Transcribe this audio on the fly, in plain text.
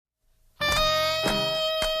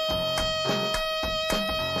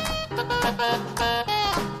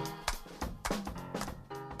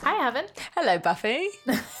Hi, Evan. Hello, Buffy.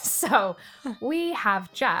 So we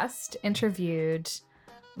have just interviewed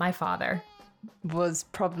my father. Was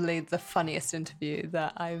probably the funniest interview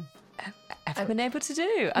that I've ever been able to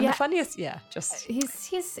do. And yeah. the funniest, just...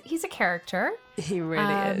 He's a character. He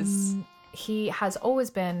really is. He has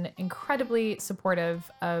always been incredibly supportive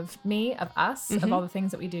of me, of us, of all the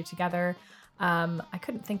things that we do together. I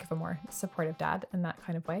couldn't think of a more supportive dad in that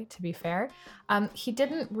kind of way, to be fair. He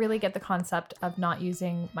didn't really get the concept of not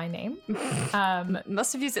using my name.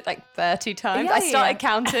 Must have used it like 30 times. Yeah, I started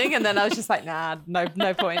counting and then I was just like, nah,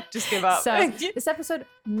 no point. Just give up. So this episode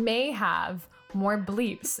may have more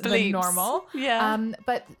bleeps than normal. Yeah.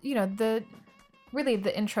 But, you know, the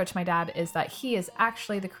intro to my dad is that he is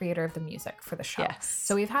actually the creator of the music for the show. Yes.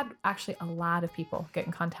 So we've had actually a lot of people get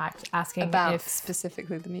in contact asking about if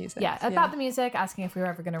specifically the music. Yeah, about the music, asking if we were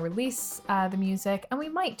ever going to release the music, and we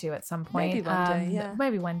might do at some point. Maybe one day, yeah.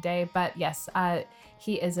 Maybe one day, but yes,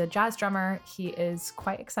 he is a jazz drummer. He is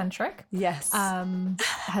quite eccentric. Yes.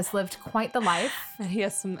 Has lived quite the life. And he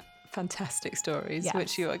has some fantastic stories,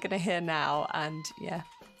 which you are going to hear now, and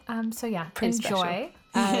So yeah, pretty enjoy.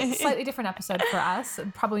 Slightly different episode for us,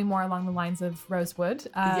 probably more along the lines of Rosewood.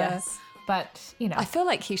 Yes. But, you know. I feel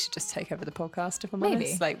like he should just take over the podcast, if I'm Maybe,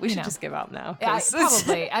 honest. Like, we should just give up now.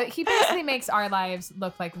 Probably. He basically makes our lives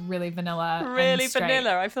look like really vanilla. Really and straight.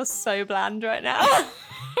 vanilla. I feel so bland right now.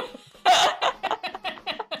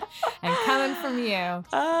 And coming from you,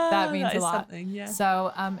 that means a lot. Yeah.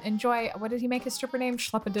 So enjoy. What did he make his stripper name?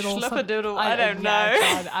 Schleppadoodle? Schleppadoodle. I don't know.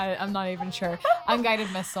 God, I'm not even sure.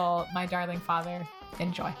 Unguided Missile, my darling father.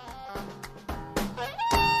 Enjoy.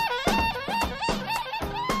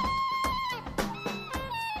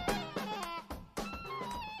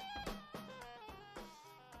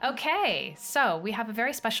 Okay, so we have a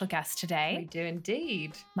very special guest today. We do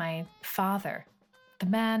indeed. My father. The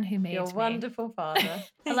man who made Your me. wonderful father.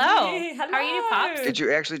 Hello. How are you, Pops? Did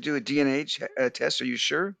you actually do a DNA test? Are you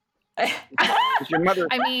sure? Your mother's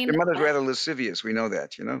rather lascivious. We know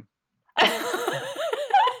that, you know.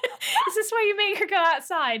 Is this why you make her go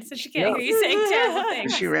outside so she can't hear you saying terrible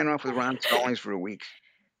things? She ran off with Ron Stallings for a week.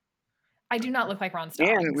 I do not look like Ron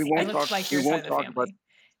Stallings. And we won't I look talk. like We your side won't of the talk family. about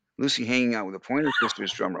Lucy hanging out with the Pointer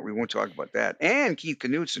Sisters drummer. We won't talk about that. And Keith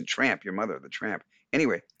Knudsen, Tramp, your mother, the Tramp.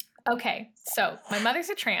 Anyway. Okay, so my mother's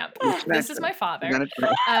a tramp. This is my father. You're a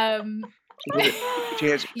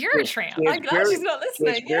tramp. I'm glad she's not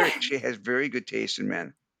listening. She has very good taste in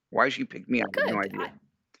men. Why she picked me, I have no idea.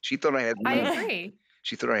 She thought I had money. I agree.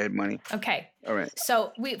 She thought I had money. Okay. All right.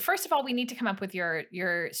 So first of all, we need to come up with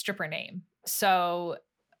your stripper name. So,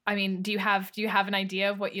 I mean, do you have an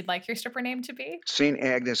idea of what you'd like your stripper name to be? St.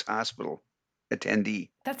 Agnes Hospital attendee.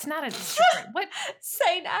 That's not a stripper. What?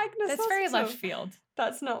 St. Agnes. That's very left field.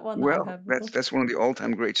 That's not one. Well, that I've heard that's one of the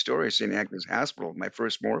all-time great stories. St. Agnes Hospital, my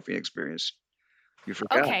first morphine experience. You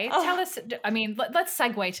forgot. Okay, tell us. I mean, let's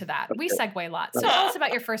segue to that. We segue a lot. So tell us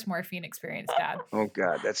about your first morphine experience, Dad. Oh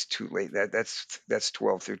God, that's too late. That's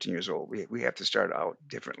 12, 13 years old. We have to start out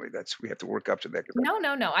differently. We have to work up to that.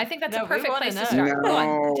 No. I think that's a perfect place to start. No, Go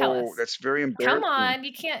on, tell us. That's very embarrassing. Come on,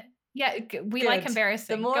 you can't. Yeah, we like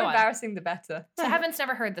embarrassing. The more embarrassing, the better. So Heaven's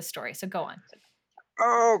never heard the story, so go on.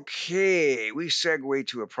 Okay, we segue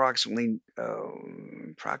to approximately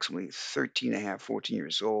 13 and a half, 14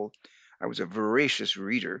 years old. I was a voracious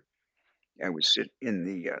reader. I would sit in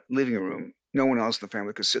the living room. No one else in the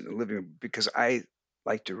family could sit in the living room because I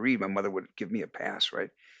liked to read. My mother would give me a pass, right?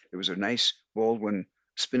 There was a nice Baldwin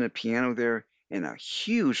spinet piano there and a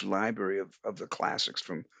huge library of the classics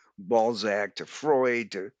from Balzac to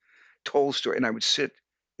Freud to Tolstoy. And I would sit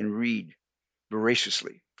and read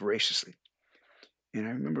voraciously. And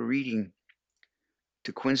I remember reading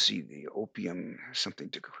De Quincey, the opium, something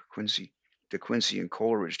De Quincey and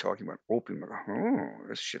Coleridge talking about opium. I go, oh,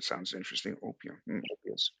 this shit sounds interesting. Opium,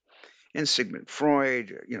 opiates. And Sigmund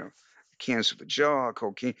Freud, cancer of the jaw,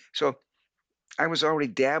 cocaine. So I was already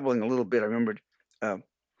dabbling a little bit. I remembered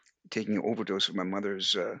taking an overdose of my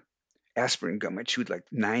mother's aspirin gum. I chewed like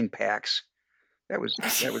 9 packs. That was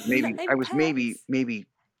maybe I was maybe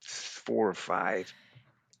 4 or 5.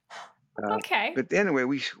 Okay. But anyway,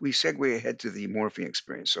 we segue ahead to the morphine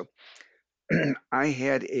experience. So I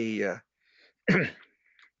had a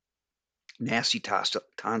nasty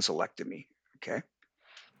tonsillectomy. Okay.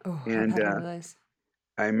 Oh, and I've had one of those.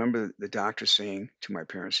 I remember the doctor saying to my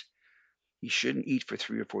parents, he shouldn't eat for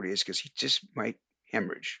 3 or 4 days because he just might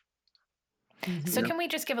hemorrhage. So can we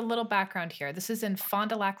just give a little background here? This is in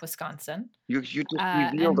Fond du Lac, Wisconsin. You just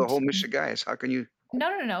revealed the whole Michigan. How can you?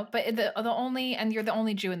 No. But you're the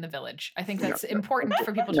only Jew in the village. I think that's important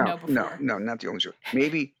for people to know before. No, not the only Jew.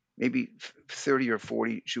 Maybe maybe 30 or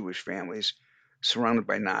 40 Jewish families surrounded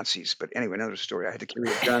by Nazis. But anyway, another story. I had to carry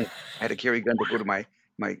a gun. I had to carry a gun to go to my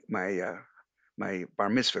bar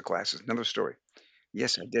mitzvah classes. Another story.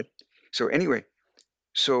 Yes, I did. So anyway,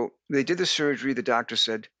 so they did the surgery. The doctor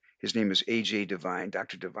said his name is A.J. Devine,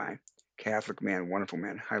 Dr. Devine, Catholic man, wonderful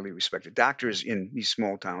man, highly respected. Doctors in these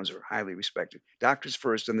small towns are highly respected. Doctors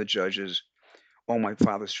first, and the judges. All my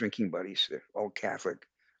father's drinking buddies, they're all Catholic,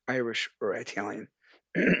 Irish, or Italian.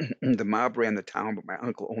 The mob ran the town, but my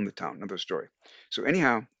uncle owned the town. Another story. So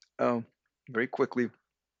anyhow, very quickly,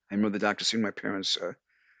 I remember the doctor saying to my parents,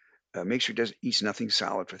 make sure he doesn't eats nothing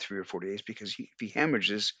solid for 3 or 4 days because if he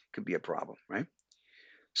hemorrhages, it could be a problem, right?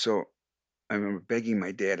 So I remember begging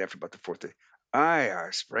my dad after about the fourth day,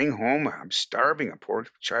 bring home. I'm starving. A poor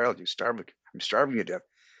child. I'm starving to death.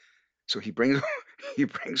 So he brings he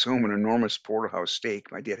brings home an enormous porterhouse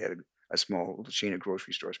steak. My dad had a small little chain of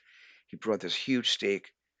grocery stores. He brought this huge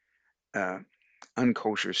steak, uh,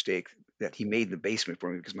 unkosher steak that he made in the basement for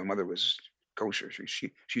me because my mother was kosher.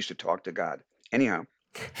 She used to talk to God. Anyhow,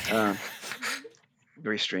 uh,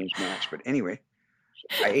 very strange match. But anyway,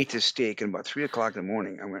 I ate this steak, and about 3 o'clock in the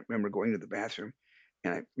morning, remember going to the bathroom,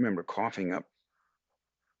 and I remember coughing up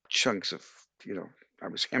chunks of, I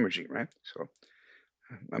was hemorrhaging, right? So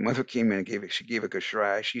my mother came in and she gave a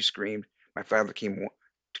gashrai. She screamed. My father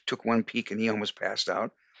took one peek, and he almost passed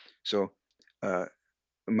out. So uh,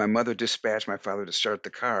 my mother dispatched my father to start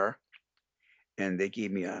the car, and they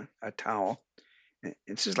gave me a towel. And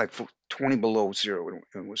this is like 20 below zero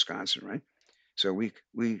in Wisconsin, right? So we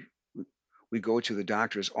go to the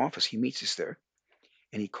doctor's office. He meets us there,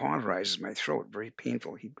 and he cauterizes my throat, very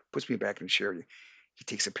painful. He puts me back in the chair. He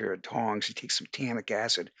takes a pair of tongs. He takes some tannic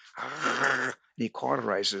acid, and he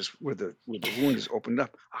cauterizes where the wound is opened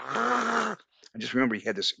up. I just remember he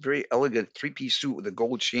had this very elegant three-piece suit with a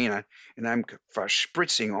gold chain on, and I'm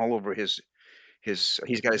spritzing all over his. He's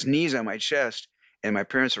got his knees on my chest, and my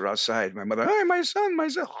parents are outside. My mother, "Hey, my son, my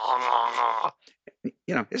son!"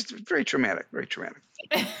 It's very traumatic, very traumatic.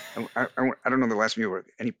 I don't know the last time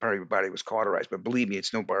any part of your body was cauterized, but believe me,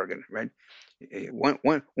 it's no bargain, right?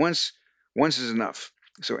 Once is enough.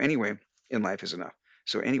 So anyway, in life is enough.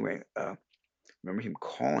 So anyway, remember him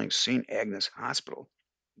calling St. Agnes Hospital.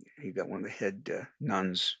 He got one of the head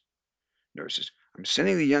nurses. I'm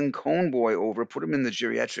sending the young Cone boy over, put him in the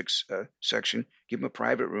geriatrics section, give him a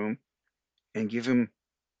private room, and give him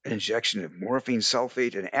an injection of morphine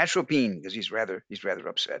sulfate and atropine because he's rather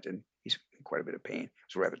upset and he's in quite a bit of pain.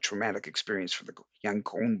 It's a rather traumatic experience for the young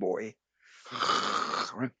Cone boy.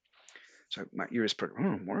 So my ears put,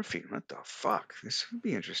 morphine, what the fuck? This would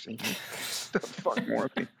be interesting. What the fuck,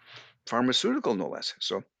 morphine? Pharmaceutical, no less.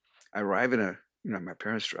 So I arrive my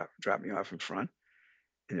parents drop me off in front,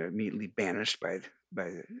 and they're immediately banished by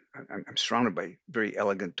I'm surrounded by very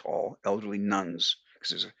elegant, tall, elderly nuns because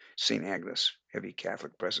there's a St. Agnes heavy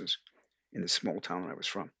Catholic presence in the small town I was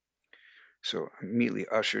from. So I'm immediately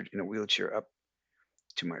ushered in a wheelchair up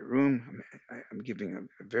to my room. I'm giving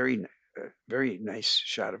a very nice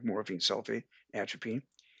shot of morphine sulfate, atropine.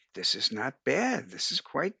 This is not bad. This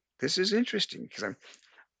is interesting because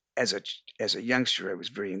as a youngster, I was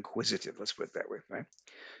very inquisitive. Let's put it that way, right?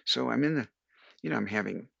 So I'm I'm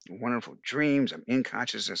having wonderful dreams. I'm in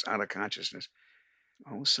consciousness, out of consciousness.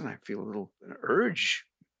 All of a sudden, I feel an urge.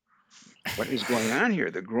 What is going on here?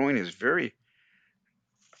 The groin is very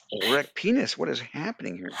erect penis. What is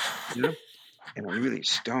happening here? And I'm really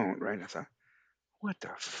stoned, right? And I thought, what the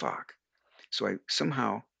fuck? So I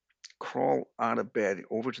somehow crawl out of bed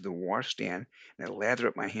over to the washstand, and I lather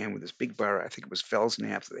up my hand with this big bar. I think it was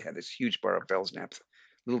Felsnapf. They had this huge bar of Felsnapf.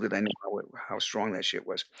 Little did I know how strong that shit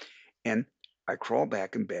was. And I crawl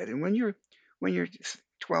back in bed. And when you're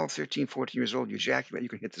 12, 13, 14 years old, you ejaculate, you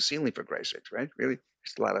can hit the ceiling for Christ's sakes, right? Really,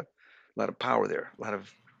 there's a lot of power there, a lot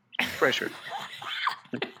of pressure.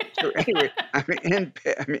 So anyway, I'm in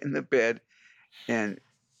the bed, and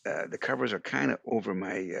the covers are kind of over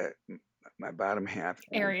my bottom half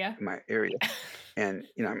Area. my area, and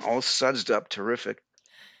I'm all sudsed up, terrific,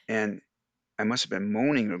 and I must have been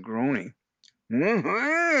moaning or groaning.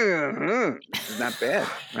 It's not bad,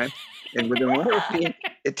 right? And with the morphine,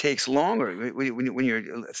 it takes longer. When you're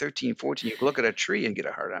 13, 14, you look at a tree and get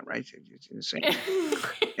a hard on, right? It's insane.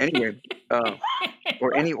 Anyway,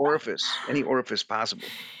 or any orifice possible,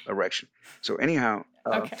 erection. So anyhow,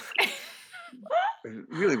 Okay. I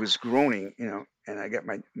really was groaning, and I got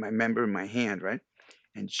my member in my hand, right?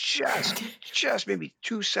 And just maybe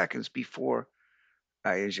 2 seconds before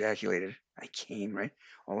I ejaculated, I came, right?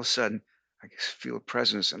 All of a sudden, I just feel a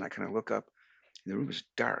presence, and I kind of look up, and the room is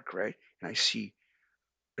dark, right? And I see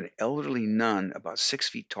an elderly nun, about 6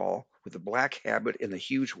 feet tall, with a black habit and a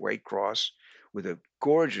huge white cross, with a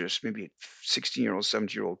gorgeous, maybe 16-year-old,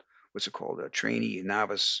 17-year-old, what's it called, a trainee,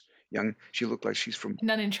 novice, young. She looked like she's from,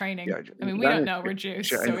 None in training. yeah, I mean, we none don't in, know. We're Jews,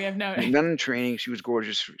 she, so we have no. none in training. She was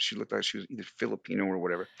gorgeous. She looked like she was either Filipino or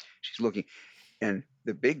whatever. She's looking, and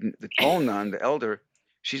the tall nun, the elder,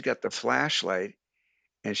 she's got the flashlight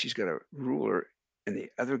and she's got a ruler, and the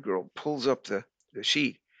other girl pulls up the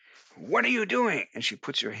sheet. What are you doing? And she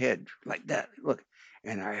puts her head like that. Look,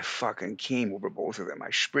 and I fucking came over both of them. I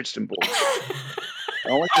spritzed them both.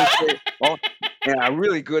 All I can say, and a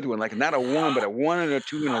really good one, like not a 1, but a 1 and a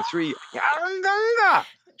 2 and a 3.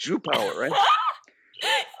 Shoe power, right?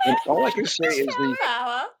 And all I can say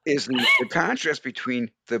is the contrast between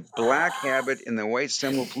the black habit and the white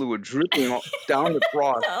seminal fluid dripping down the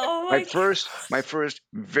cross. Oh My first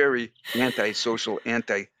very antisocial,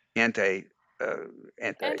 anti-Catholic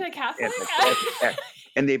act.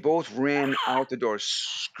 And they both ran out the door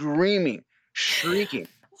screaming, shrieking.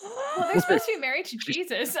 Well, they're supposed to be married to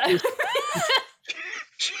Jesus.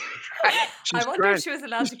 I wonder if she was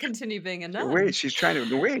allowed to continue being a nun. Wait, she's trying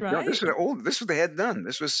to wait. No, Right. this was the head nun.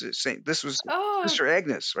 This was Oh, Sister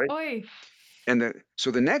Agnes, right? boy. And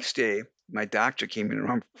so the next day, my doctor came in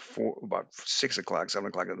around about 6 o'clock, 7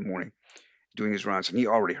 o'clock in the morning, doing his rounds, and he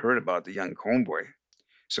already heard about the young Cohn boy.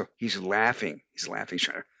 So he's laughing. He's trying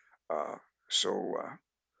to,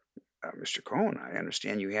 Mr. Cohn, I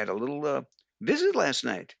understand you had a little visit last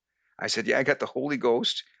night. I said, yeah, I got the Holy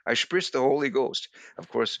Ghost. I spritzed the Holy Ghost. Of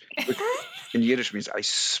course, in Yiddish means I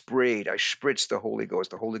spritzed the Holy Ghost.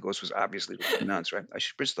 The Holy Ghost was obviously the nuns, right? I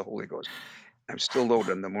spritzed the Holy Ghost. I'm still loaded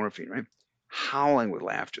on the morphine, right? Howling with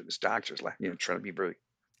laughter. This doctor's laughing, trying to be very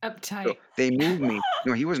Uptight. So they moved me.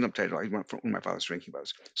 No, he wasn't uptight at all. He went from when my father's drinking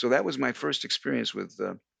bouts. So that was my first experience with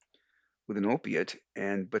an opiate.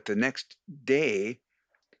 But the next day,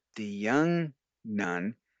 the young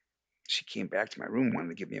nun, she came back to my room, wanted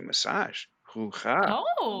to give me a massage. Hoo-ha.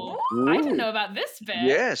 Oh, I didn't know about this bit.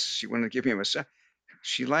 Yes, she wanted to give me a massage.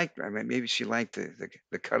 She liked, maybe she liked the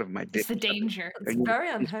cut of my dick. It's the danger. It's very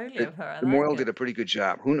unholy of her. The Moyle did a pretty good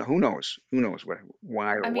job. Who knows? Who knows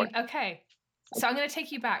why or I mean, what? okay. So I'm going to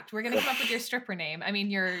take you back. We're going to come up with your stripper name. I mean,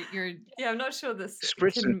 your. Yeah, I'm not sure this.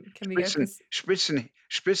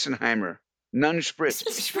 Spritzenheimer. Nun Spritz.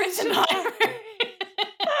 Spritzenheimer.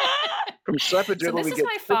 From Slapadiddle, So this is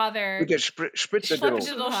my father. We get Spritzadiddle.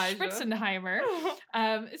 Spritzenheimer.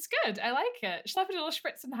 It's good. I like it. Schlappadiddle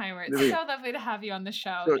Spritzenheimer. It's so lovely to have you on the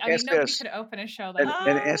show. So I mean, nobody SS, could open a show like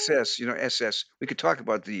and SS. SS. We could talk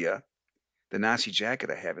about the Nazi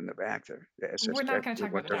jacket I have in the back there. The SS We're not jacket. going to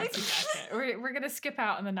talk about the Nazi jacket. We're going to skip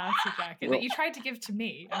out on the Nazi jacket that you tried to give to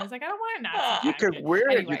me. I was like, I don't want a Nazi You jacket. could wear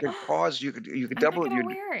it. Anyway. You could pause. You could I'm double. not gonna You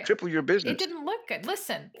wear it. triple your business. It didn't look good.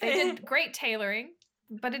 Listen, they did great tailoring,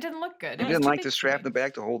 but it didn't look good. You It was didn't too like big the for strap in me. the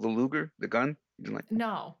back to hold the Luger, the gun. You didn't like.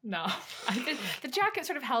 No. The jacket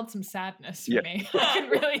sort of held some sadness for Yeah. me. I couldn't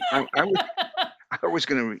really. I was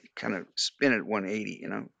going to kind of spin it 180.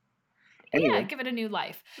 Anyway. Yeah, give it a new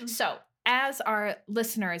life. So, as our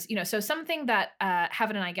listeners, so something that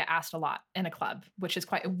Heaven and I get asked a lot in a club, which is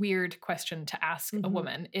quite a weird question to ask a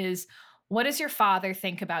woman, is what does your father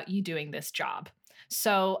think about you doing this job?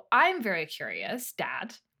 So I'm very curious,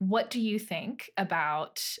 Dad. What do you think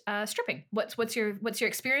about stripping? What's your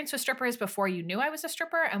experience with strippers before you knew I was a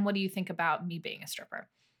stripper, and what do you think about me being a stripper?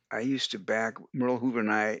 I used to back Merle Hoover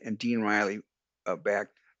and I and Dean Riley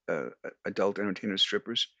backed adult entertainer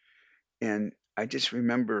strippers, and I just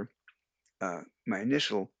remember my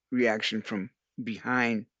initial reaction from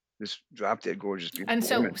behind this drop dead gorgeous beautiful And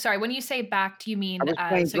so, woman. sorry, when you say backed, you mean I was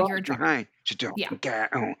playing so drums you're behind. Yeah.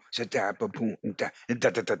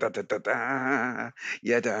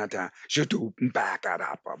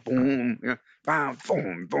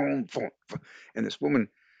 And this woman,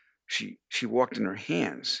 she walked in her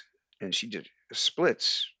hands and she did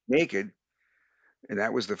splits naked. And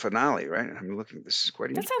that was the finale, right? I'm looking. This is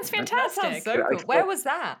quite That sounds interesting. That fantastic. sounds so cool. Where was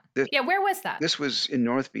that? Yeah, where was that? This was in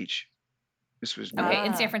North Beach. This was Okay,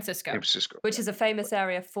 in San Francisco. San Francisco. Which is a famous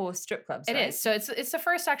area for strip clubs, It right? is. So it's the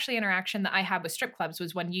first actually interaction that I had with strip clubs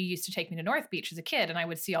was when you used to take me to North Beach as a kid, and I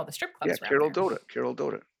would see all the strip clubs. Yeah, around there. Carol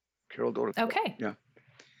Dota. Okay. Yeah,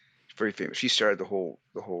 it's very famous. She started the whole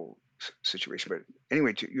situation. But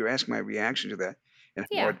anyway, you're asking my reaction to that and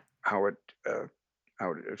how it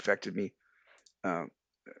affected me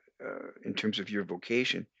in terms of your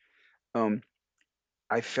vocation.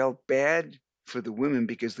 I felt bad for the women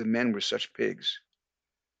because the men were such pigs.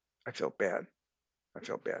 I felt bad.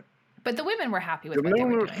 But the women were happy with The what they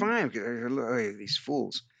men were were doing. fine because these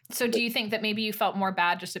fools. So do you think that maybe you felt more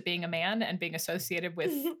bad just at being a man and being associated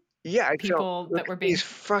with Yeah, I felt, people look that at were these being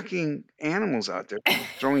fucking animals out there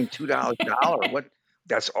throwing $2 dollar. What?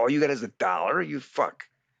 That's all you got is $1? You fuck.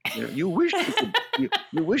 You know, you wish you could.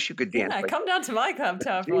 You wish you could dance Yeah, like come down to my club,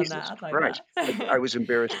 tell everyone Jesus that, like Christ. I that. was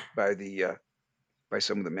embarrassed by by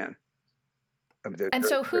some of the men. And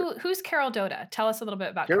so who's Carol Doda? Tell us a little bit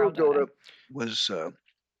about Carol Carol Doda. Doda was a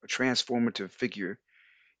transformative figure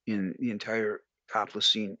in the entire topless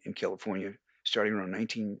scene in California, starting around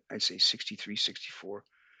I'd say 63, 64.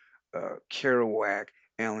 Kerouac,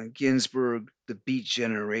 Allen Ginsberg, the Beat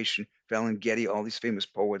Generation, Valengetti, all these famous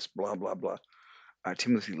poets, blah, blah, blah.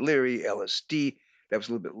 Timothy Leary, LSD. That was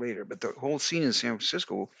a little bit later. But the whole scene in San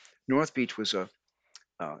Francisco, North Beach was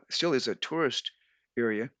still is a tourist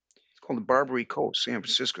area. It's called the Barbary Coast, San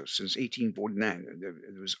Francisco, since 1849.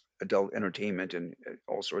 There was adult entertainment and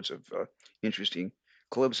all sorts of interesting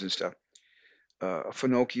clubs and stuff.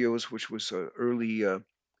 Finocchio's, which was early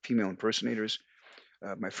female impersonators.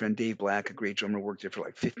 My friend Dave Black, a great drummer, worked there for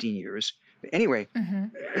like 15 years. But anyway,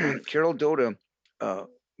 Carol Doda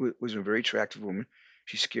was a very attractive woman.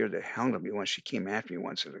 She scared the hell out of me once. She came after me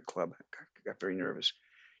once at a club. I got very nervous.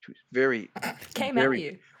 She was very, Came at very,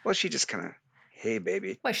 you. well, she just kind of, hey,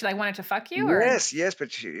 baby. Wait, should I wanted to fuck you? Or? Yes,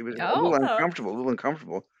 but it was a little Oh,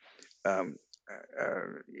 uncomfortable. Um,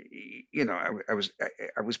 you know,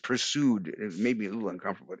 I was pursued. It made me a little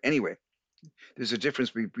uncomfortable. But anyway, there's a difference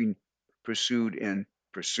between pursued and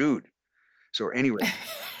pursued. So anyway,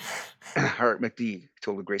 Hart McD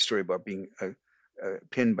told a great story about being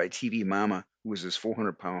pinned by TV Mama, who was this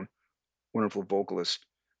 400-pound, wonderful vocalist,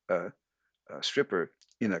 stripper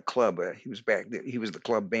in a club. He was he was the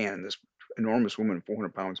club band, and this enormous woman,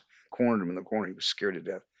 400 pounds, cornered him in the corner. He was scared to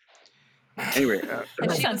death. Anyway, And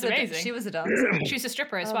that she sounds was amazing. She was a dancer. She's a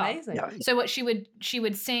stripper as Oh, well. amazing. yeah, So what she would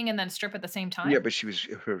sing and then strip at the same time? yeah, but she was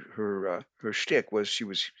her shtick was she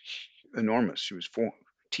was enormous. She was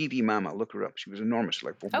TV Mama. Look her up. She was enormous,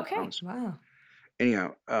 like 400 Okay. pounds. Wow.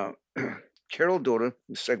 Anyhow, Carol Doda,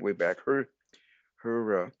 to segue back, her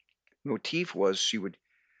motif was she would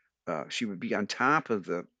be on top of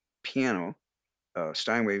the piano,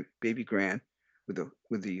 Steinway Baby Grand, with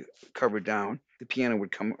the cover down. The piano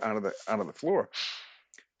would come out of the floor.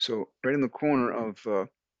 So right in the corner of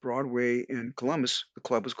Broadway and Columbus, the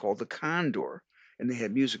club was called the Condor, and they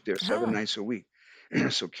had music there 7 nights a week.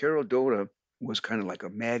 So Carol Doda was kind of like a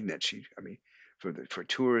magnet. I mean, for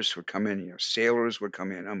tourists would come in, you know, sailors would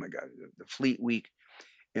come in. Oh my God, the Fleet Week,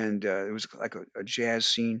 and it was like a jazz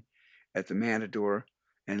scene at the Matador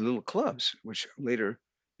and little clubs, which later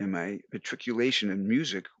in my matriculation in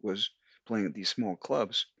music was playing at these small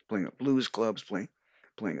clubs, playing at blues clubs, playing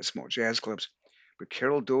at small jazz clubs. But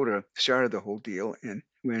Carol Doda started the whole deal, and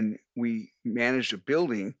when we managed a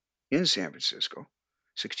building in San Francisco,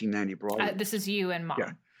 1690 Broadway, This is you and Mom.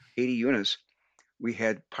 yeah, 80 units, we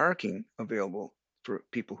had parking available for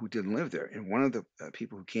people who didn't live there. And one of the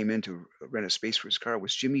people who came in to rent a space for his car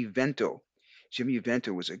was Jimmy Vento. Jimmy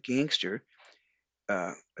Vento was a gangster,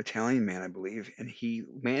 Italian man, I believe, and he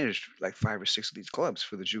managed like 5 or 6 of these clubs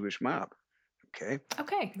for the Jewish mob. Okay.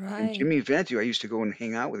 Okay. And Right. Jimmy Vento, I used to go and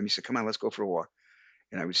hang out with him. He said, "Come on, let's go for a walk."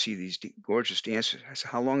 And I would see these gorgeous dancers. I said,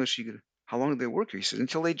 "How long do they work here?" He said,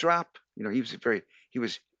 "Until they drop." You know, he was a very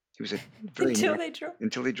Until they drop.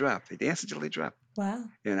 until they drop. They dance until they drop. Wow.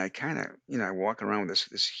 And I kind of, you know, I walk around with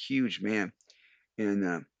this huge man,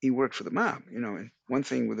 and he worked for the mob, you know. And one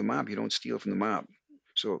thing with the mob, you don't steal from the mob.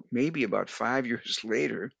 So maybe about 5 years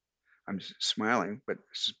later, I'm smiling, but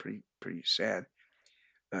this is pretty sad.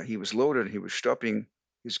 He was loaded. He was stopping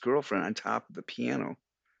his girlfriend on top of the piano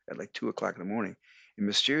at like 2 o'clock in the morning, and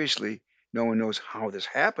mysteriously, no one knows how this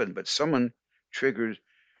happened, but someone triggered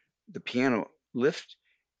the piano lift,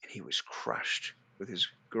 and he was crushed with his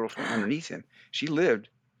girlfriend underneath him. She lived,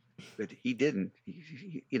 but he didn't.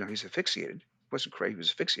 You know, he's asphyxiated. He wasn't crazy. He was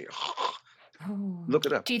asphyxiated. Oh. Look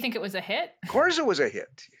it up. Do you think it was a hit? Of course, it was a hit.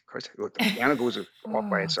 Of course, look, the piano goes off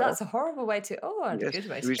by itself. That's a horrible way to. Oh, and a Yes, good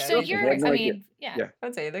way it to was go. So I your, had no I idea. mean, yeah. Yeah.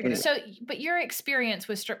 I'd say, look at Anyway. it. So, but your experience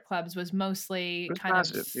with strip clubs was mostly It was kind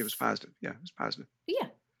positive. of. It was positive. Yeah, it was positive. Yeah.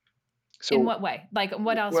 So In what way? Like,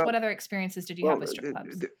 what else? well, what other experiences did you have with strip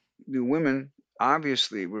clubs? the women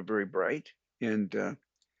obviously were very bright, and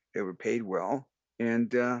they were paid well,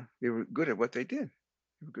 and they were good at what they did.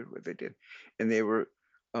 They were good at what they did, and they were.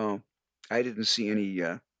 I didn't see any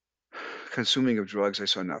consuming of drugs. I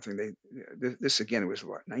saw nothing. This again was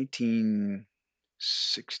what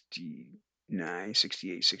 1969,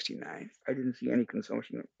 68, 69. I didn't see any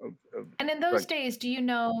consumption of. And in those drugs. days, do you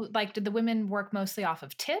know, like, did the women work mostly off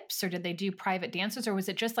of tips, or did they do private dances, or was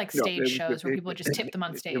it just like No, stage shows where people would just tip them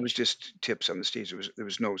on It stage? was just tips on the stage. There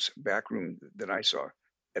was no back room that I saw.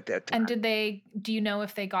 at that And time. do you know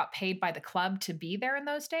if they got paid by the club to be there in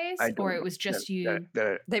those days, I or don't it know was just that you?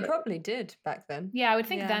 They probably did back then. Yeah, I would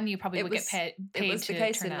think Yeah. then you probably It would get was paid it was the to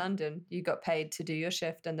case turn in up. London. You got paid to do your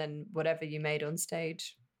shift, and then whatever you made on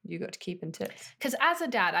stage, you got to keep in tips. Because as a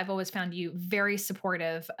dad, I've always found you very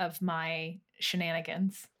supportive of my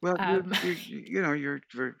shenanigans. Well, you're a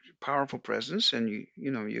very powerful presence, and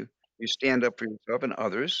you stand up for yourself and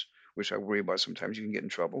others, which I worry about sometimes. You can get in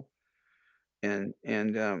trouble, and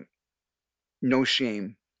no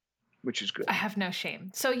shame, which is good. I have no shame.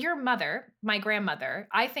 So your mother, my grandmother,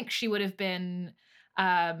 I think she would have been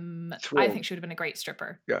I Thrilled. think she would have been a great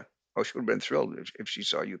stripper. Yeah. Oh, she would have been thrilled if she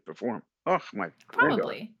saw you perform. Oh, my granddaughter.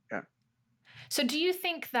 Probably. Yeah. So do you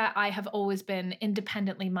think that I have always been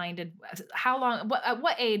independently minded? How long at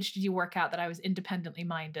what age did you work out that I was independently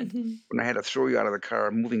minded? When I had to throw you out of the car,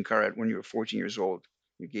 a moving car, when you were 14 years old,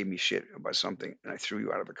 you gave me shit about something, and I threw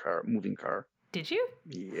you out of the car, moving car. Did you?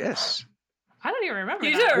 Yes. I don't even remember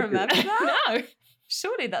You that. don't remember that? No.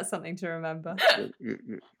 Surely that's something to remember.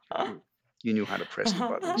 You knew how to press the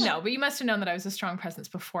buttons. No, but you must have known that I was a strong presence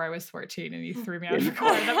before I was 14 and you threw me out of the car.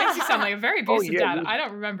 That makes you sound like a very Oh, abusive yeah. dad. I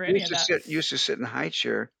don't remember You any of that. used to sit in the high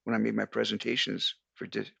chair when I made my presentations for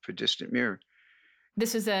Distant Mirror,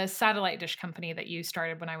 This was a satellite dish company that you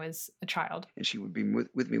started when I was a child. and she would be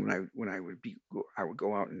with me when I would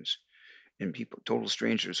go out in people, total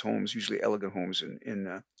strangers' homes, usually elegant homes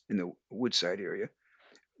in the Woodside area.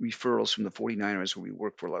 Referrals from the 49ers who we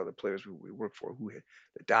worked for, a lot of the players we worked for, who had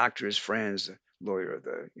the doctors, friends, the lawyer,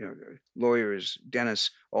 the lawyers, dentists,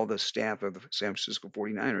 all the staff of the San Francisco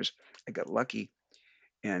 49ers. I got lucky,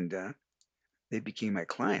 and they became my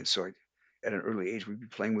clients. So at an early age, we'd be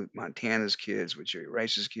playing with Montana's kids, with Jerry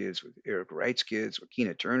Rice's kids, with Eric Wright's kids, with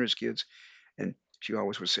Keena Turner's kids, and she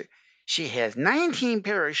always would say, "She has 19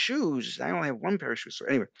 pair of shoes. I only have one pair of shoes." So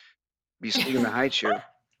anyway, we sit in the high chair.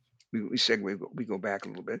 We segue. We go back a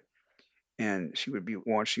little bit, and she would be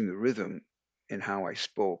watching the rhythm and how I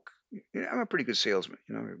spoke. I'm a pretty good salesman,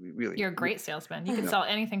 really. You're a great salesman. You can No. sell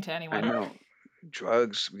anything to I anyone. know.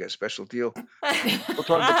 Drugs, we got a special deal. We'll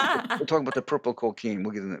talk about the purple cocaine.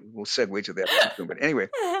 We'll segue to that pretty soon. But anyway,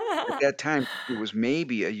 at that time, it was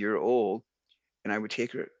maybe a year old, and I would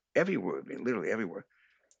take her everywhere with me, literally everywhere.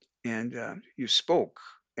 And you spoke,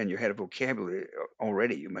 and you had a vocabulary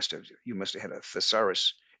already. You must have had a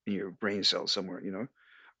thesaurus in your brain cells somewhere, a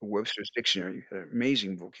Webster's dictionary. You had an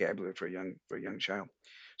amazing vocabulary for a young child.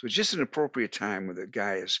 So it's just an appropriate time when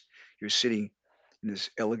you're sitting in this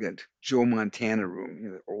elegant Joe Montana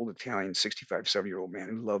room, the old Italian 65, 70-year-old man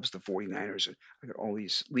who loves the 49ers. And I got all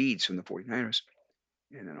these leads from the 49ers.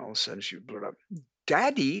 And then all of a sudden she would blurt out,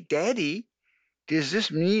 Daddy, does this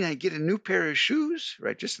mean I get a new pair of shoes?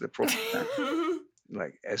 Right, just at the appropriate time.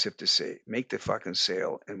 Like as if to say, make the fucking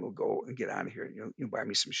sale and we'll go and get out of here. You'll buy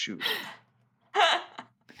me some shoes.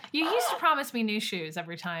 You used to promise me new shoes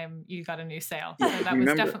every time you got a new sale. So Yeah, that was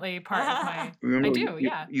definitely part of my. Remember, I do,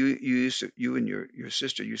 yeah. You and your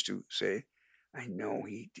sister used to say, I know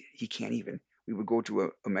he can't even. We would go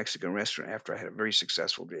to a Mexican restaurant after I had a very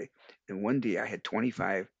successful day. And one day I had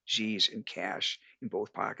 25 G's in cash in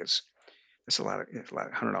both pockets. That's a lot of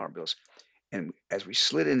 $100 bills. And as we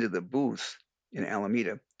slid into the booth in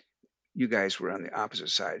Alameda, you guys were on the opposite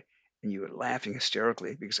side, and you were laughing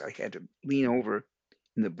hysterically because I had to lean over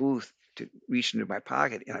in the booth to reach into my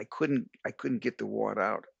pocket, and I couldn't get the wad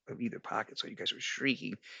out of either pocket. So you guys were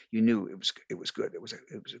shrieking. You knew it was good. It was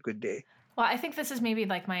a good day. Well, I think this is maybe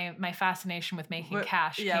like my fascination with making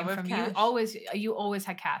cash came with from cash. you always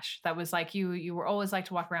had cash. That was like you were always like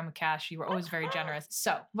to walk around with cash. You were always very generous.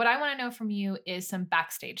 So what I want to know from you is some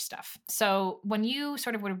backstage stuff. So when you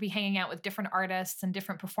sort of would be hanging out with different artists and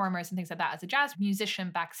different performers and things like that as a jazz musician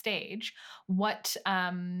backstage, what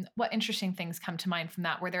interesting things come to mind from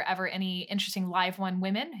that? Were there ever any interesting live one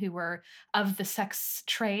women who were of the sex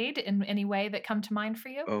trade in any way that come to mind for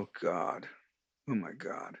you? Oh God. Oh my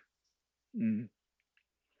God. Mm.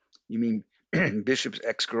 You mean Bishop's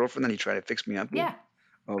ex-girlfriend? Then he tried to fix me up? Yeah.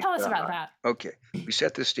 Oh, Tell us about God. that. Okay. We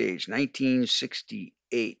set the stage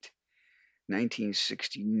 1968,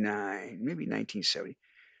 1969, maybe 1970.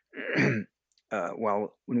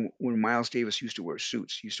 When Miles Davis used to wear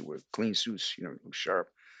suits, used to wear clean suits, sharp,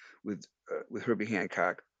 with Herbie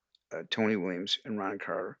Hancock, Tony Williams, and Ron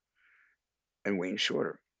Carter, and Wayne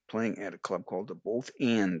Shorter, playing at a club called the Both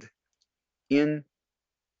And in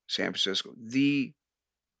San Francisco, the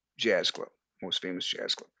jazz club, most famous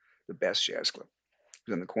jazz club, the best jazz club. It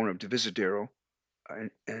was on the corner of Divisadero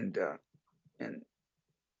and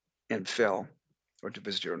Fell, or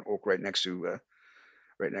Divisadero and Oak, right next to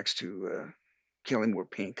Kellymore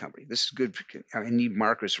Paint Company. This is good. I need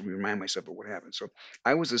markers to remind myself of what happened. So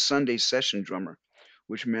I was a Sunday session drummer,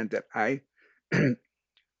 which meant that I,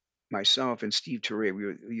 myself and Steve Turre, we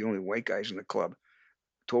were the only white guys in the club.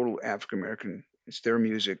 Total African American. It's their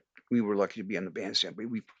music. We were lucky to be on the bandstand, but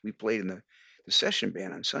we played in the session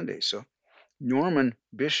band on Sundays. So Norman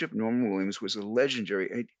Williams was a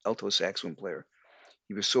legendary alto saxophone player.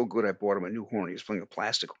 He was so good, I bought him a new horn. He was playing a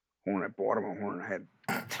plastic horn. I bought him a horn.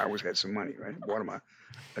 I always had some money, right? I bought him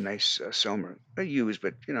a nice Selmer. I used,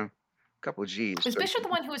 but a couple of G's. Was So, Bishop the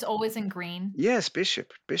one who was always in green? yes,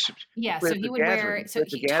 Bishop. He Yeah, played so at he the would wear gathering. At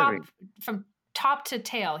the gathering. from top to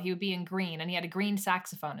tail, he would be in green, and he had a green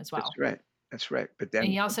saxophone as That's well. right. That's right. But And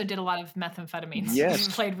then, he also did a lot of methamphetamines. He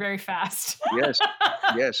yes, played very fast.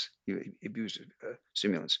 yes, he abused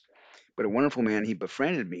stimulants. But a wonderful man. He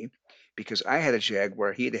befriended me because I had a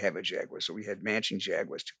Jaguar. He had to have a Jaguar, so we had matching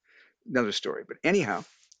Jaguars. Another story. But anyhow,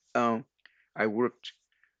 I worked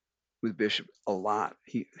with Bishop a lot.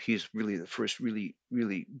 He's really the first really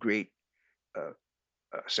great uh,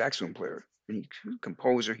 saxophone player and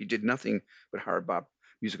composer. He did nothing but hard bop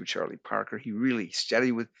music with Charlie Parker. He really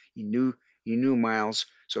studied with. He knew Miles,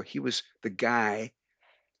 so he was the guy.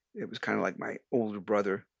 It was kind of like my older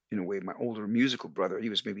brother in a way, my older musical brother. He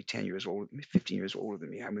was maybe 10 years old, 15 years older than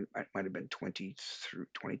me. I might have been 23,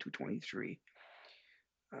 22, 23.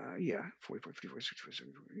 Yeah, 44, 54, 64,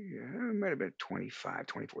 74. Yeah, it might have been 25,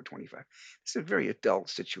 24, 25. It's a very adult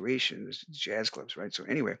situation. There's jazz clubs, right? So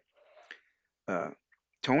anyway, uh,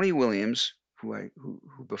 Tony Williams, who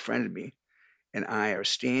befriended me, and I are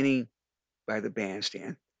standing by the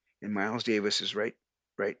bandstand, and Miles Davis is right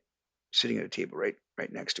sitting at a table right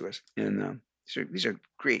next to us. And these are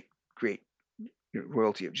great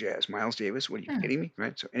royalty of jazz. Miles Davis, what are you kidding me?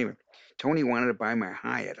 Right. So anyway, Tony wanted to buy my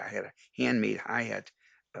hi-hat. I had a handmade hi-hat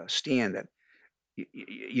stand that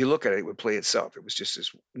you look at it, it would play itself. It was just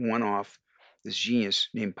this one-off. This genius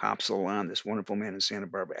named Pop Solon, this wonderful man in Santa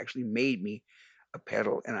Barbara, actually made me a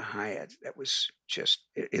pedal and a hi-hat that was just,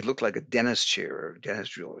 it looked like a dentist chair or a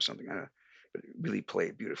dentist drill or something. But it really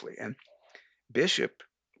played beautifully. And Bishop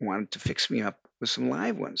wanted to fix me up with some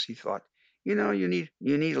live ones. He thought, you need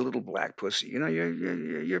a little black pussy.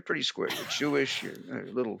 You're pretty square. You're Jewish. You're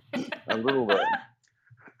a little.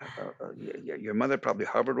 Your mother probably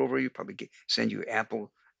hovered over you. Probably send you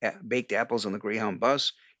baked apples on the Greyhound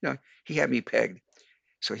bus. He had me pegged.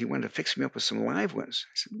 So he wanted to fix me up with some live ones.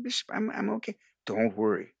 I said, Bishop, I'm okay. Don't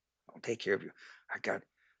worry, I'll take care of you. I got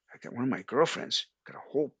one of my girlfriends got a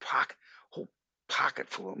whole pocket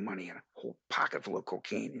full of money and a whole pocket full of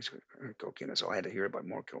cocaine. He said, cocaine. That's all I had to hear about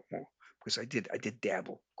more because I did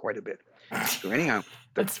dabble quite a bit. So anyhow,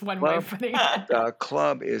 That's one way of putting it. the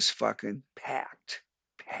club is fucking packed.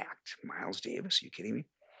 Miles Davis, are you kidding me?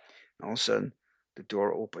 And all of a sudden, the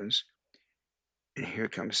door opens, and here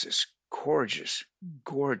comes this gorgeous.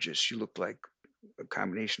 She looked like a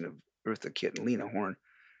combination of Eartha Kitt and Lena Horne.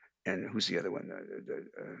 And who's the other one?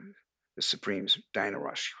 The Supremes, Dinah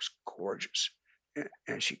Ross. She was gorgeous.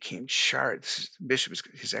 And she came Bishop is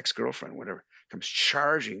his ex-girlfriend, whatever, comes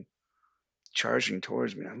charging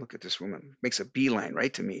towards me. And I look at this woman, makes a beeline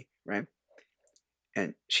right to me, right?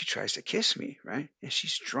 And she tries to kiss me, right? And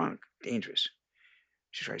she's drunk, dangerous.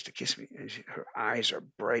 She tries to kiss me, and her eyes are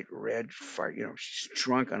bright red. She's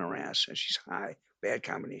drunk on her ass, and she's high. Bad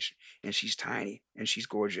combination. And she's tiny, and she's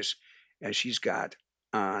gorgeous, and she's got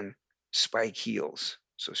on spike heels.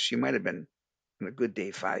 So she might have been, on a good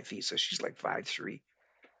day, 5 feet. So she's like 5'3".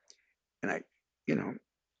 And I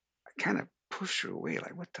kind of pushed her away,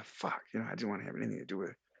 like, what the fuck? I didn't want to have anything to do with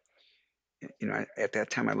it. At that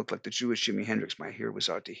time, I looked like the Jewish Jimi Hendrix. My hair was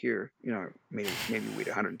out to here. Maybe weighed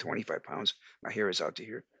 125 pounds. My hair is out to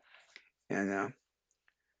here. And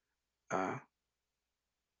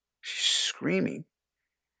she's screaming.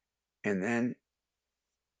 And then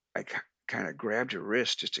I kind of grabbed her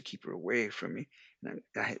wrist just to keep her away from me. And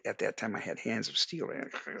at that time, I had hands of steel.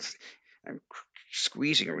 I'm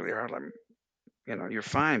squeezing her really hard. You're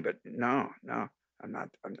fine, but no, I'm not.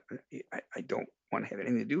 I don't want to have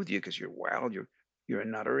anything to do with you because you're wild. You're a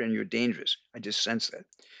nutter and you're dangerous. I just sense that.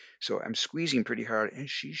 So I'm squeezing pretty hard, and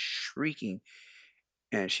she's shrieking,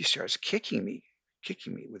 and she starts kicking me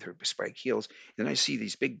with her spike heels. Then I see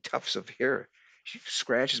these big tufts of hair. She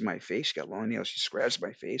scratches my face. She got long nails. She scratches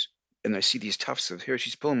my face, and I see these tufts of hair.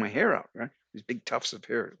 She's pulling my hair out, right? These big tufts of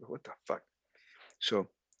hair. What the fuck? So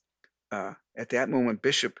at that moment,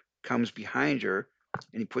 Bishop comes behind her,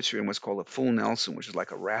 and he puts her in what's called a full Nelson, which is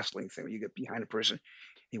like a wrestling thing where you get behind a person.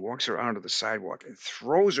 He walks her onto the sidewalk and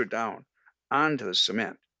throws her down onto the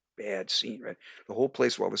cement. Bad scene, right? The whole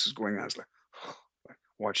place while this is going on is like,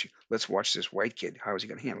 let's watch this white kid. How is he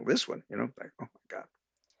going to handle this one? Like, oh my God.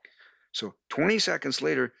 So 20 seconds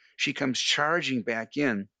later, she comes charging back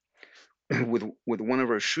in with one of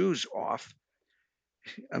her shoes off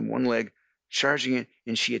on one leg, charging it,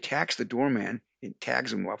 and she attacks the doorman and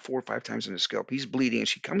tags him about 4 or 5 times in the scalp. He's bleeding, and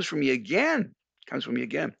she comes for me again.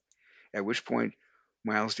 At which point,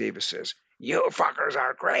 Miles Davis says, "You fuckers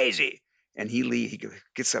are crazy," and he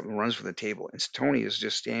gets up and runs for the table. And Tony is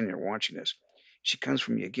just standing there watching this. She comes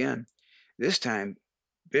for me again. This time,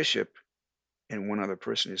 Bishop and one other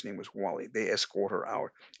person, his name was Wally, they escort her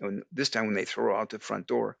out. And this time, when they throw her out the front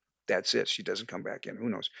door, that's it. She doesn't come back in. Who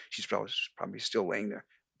knows? She's probably still laying there.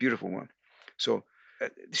 Beautiful one. So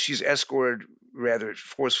she's escorted rather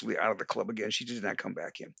forcefully out of the club again. She did not come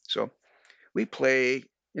back in. So we play.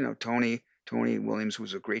 Tony Williams,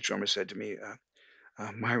 who's a great drummer, said to me,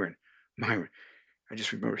 Myron, I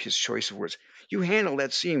just remember his choice of words. You handled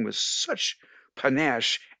that scene with such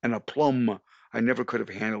panache and aplomb. I never could have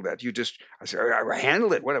handled that. I said, I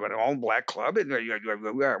handled it. What about an all black club? I'm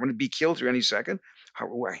going to be killed here any second.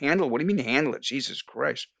 What do you mean handle it? Jesus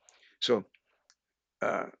Christ. So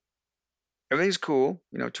uh, everything's cool.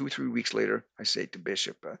 2 or 3 weeks later, I say to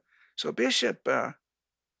Bishop, so Bishop,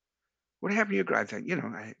 what happened to your girl? I thought,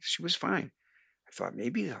 she was fine. I thought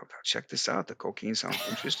maybe I'll check this out. The cocaine sounds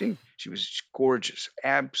interesting. She was gorgeous,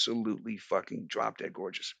 absolutely fucking drop dead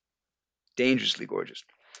gorgeous, dangerously gorgeous.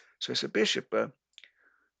 So I said, Bishop,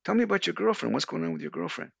 tell me about your girlfriend. What's going on with your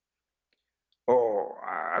girlfriend? Oh,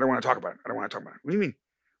 I don't want to talk about it. What do you mean?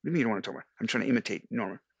 You don't want to talk about it? I'm trying to imitate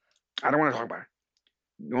Norman. I don't want to talk about it.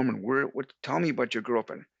 Norman, tell me about your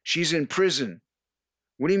girlfriend. She's in prison.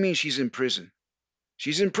 What do you mean she's in prison?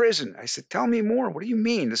 She's in prison. I said, tell me more. What do you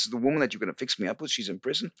mean? This is the woman that you're going to fix me up with? She's in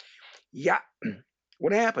prison? Yeah.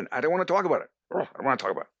 What happened? I don't want to talk about it. I don't want to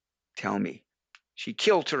talk about it. Tell me. She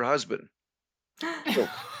killed her husband.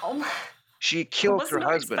 Oh my. She I killed was her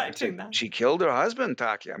not husband. expecting that. She killed her husband,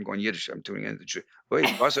 Taki. I'm going Yiddish. I'm tuning in. Wait,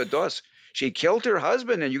 Basa dos. She killed her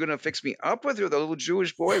husband, and you're going to fix me up with her, the little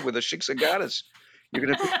Jewish boy with the shiksa. You're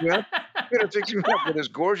going to fix me up? You're going to fix me up with this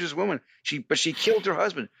gorgeous woman. But she killed her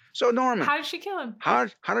husband. So, Norman. How did she kill him? How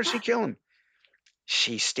did she kill him?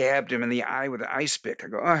 She stabbed him in the eye with an ice pick. I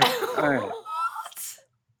go, all right. What?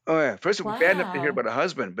 Oh, yeah. First, it was bad enough to hear Wow. about a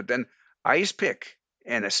husband, but then ice pick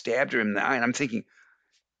and a stabbed her in the eye. And I'm thinking,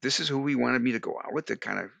 this is who he wanted me to go out with to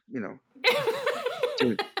kind of,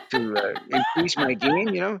 to increase my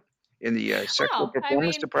game, in the sexual Well, I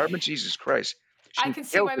performance mean, department. Jesus Christ. I She can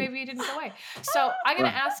see killed why him. maybe you didn't go away. So I'm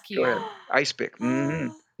going to ask Go ahead. you. Ice pick.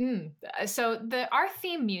 So our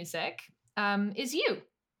theme music is you.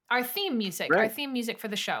 Our theme music for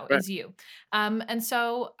the show is you. And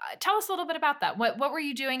so tell us a little bit about that. What were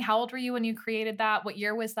you doing? How old were you when you created that? What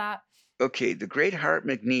year was that? Okay, the great Hart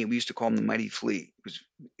McNee, we used to call him the Mighty Flea. He was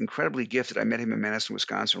incredibly gifted. I met him in Madison,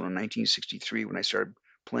 Wisconsin around 1963 when I started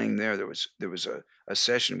playing there. There was a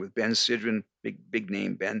session with Ben Sidran, big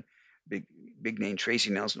name Ben, big name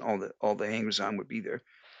Tracy Nelson, all the hangers on would be there.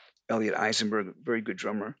 Elliot Eisenberg, very good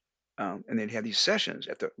drummer. And they'd have these sessions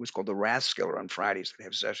it was called the Rathskeller on Fridays. They'd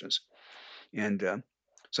have sessions. And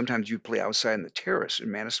sometimes you'd play outside in the terrace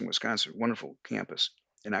in Madison, Wisconsin, wonderful campus.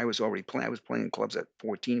 And I was already playing. I was playing in clubs at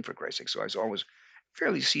 14, for Christ's sake. So I was always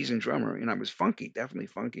fairly seasoned drummer. And I was funky, definitely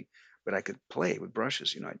funky. But I could play with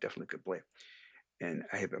brushes. I definitely could play. And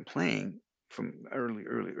I had been playing from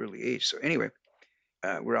early age. So anyway,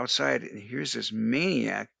 we're outside, and here's this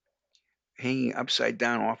maniac hanging upside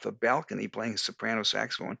down off the balcony playing soprano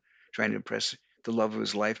saxophone, trying to impress the love of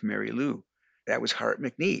his life, Mary Lou. That was Hart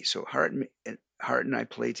McNee. So Hart and I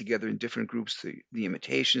played together in different groups, the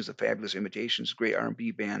Imitations, the Fabulous Imitations, great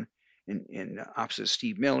R&B band, in opposite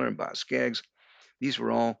Steve Miller and Boz Scaggs. These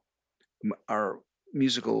were all our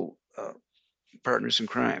musical partners in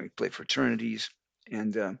crime. We played fraternities,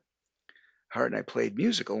 and Hart and I played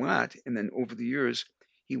music a lot. And then over the years,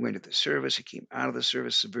 he went to the service. He came out of the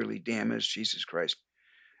service severely damaged. Jesus Christ.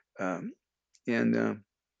 And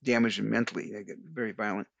damaged him mentally. They get very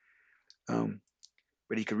violent.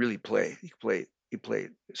 But he could really play. He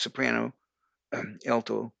played soprano,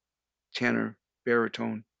 alto, tenor,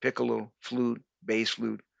 baritone, piccolo, flute, bass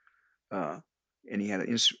flute, and he had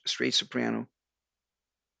a straight soprano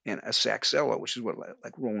and a saxello, which is what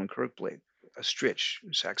like Roland Kirk played, a stritch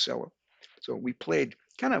saxello. So we played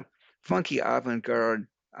kind of funky avant-garde,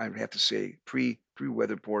 I would have to say,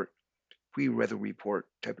 pre-Weather Report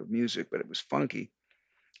type of music, but it was funky.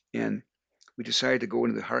 And we decided to go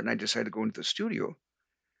into Hart and I decided to go into the studio.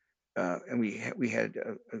 And we had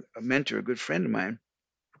a mentor, a good friend of mine.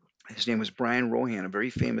 His name was Brian Rohan, a very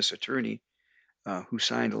famous attorney who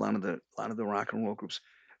signed a lot of the rock and roll groups.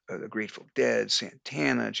 the Grateful Dead,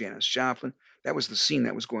 Santana, Janis Joplin. That was the scene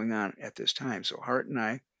that was going on at this time. So Hart and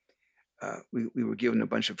I, we were given a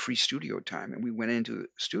bunch of free studio time, and we went into the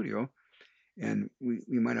studio, and we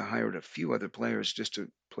might have hired a few other players just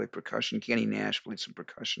to play percussion. Kenny Nash played some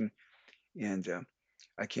percussion, and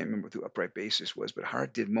I can't remember who the upright bassist was, but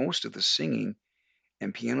Hart did most of the singing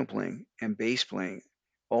and piano playing and bass playing,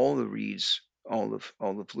 all the reeds, all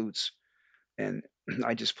the flutes, and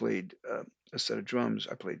I just played a set of drums.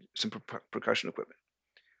 I played some percussion equipment,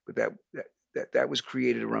 but that was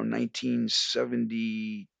created around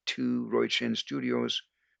 1972. Roy Chen Studios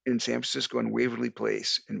in San Francisco on Waverly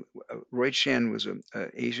Place, and Roy Chen was a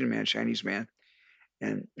Asian man, Chinese man,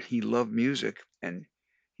 and he loved music, and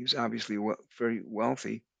he was obviously very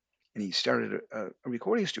wealthy, and he started a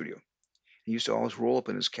recording studio. He used to always roll up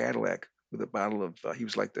in his Cadillac with a bottle of. He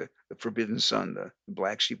was like the forbidden son, the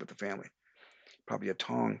black sheep of the family, probably a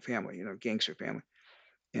Tong family, gangster family,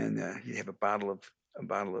 and he'd have a bottle of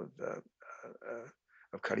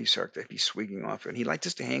Cutty Sark that he'd be swigging off, and he liked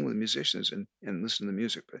us to hang with musicians and listen to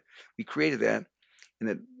music. But we created that, and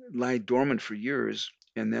it lied dormant for years.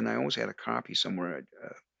 And then I always had a copy somewhere.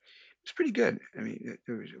 It's pretty good. I mean,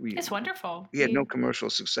 It's wonderful. we had no commercial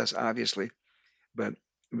success, obviously, but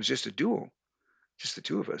it was just a duo, just the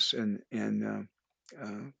two of us, and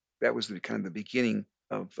that was the kind of the beginning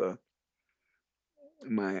of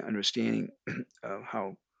my understanding of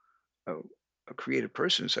how a, a creative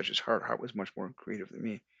person such as Hart was much more creative than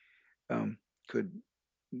me, could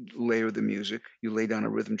layer the music. You lay down a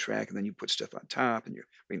rhythm track, and then you put stuff on top, and you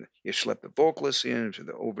schlep the vocalists in to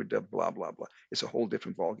the overdub, blah blah blah. It's a whole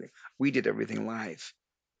different ballgame. We did everything live.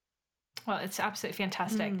 Well, it's absolutely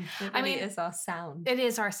fantastic. It really is our sound. It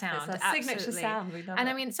is our sound. It's our signature absolutely. sound. We love And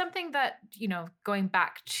it. I mean, something that, going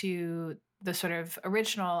back to the sort of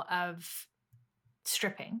original of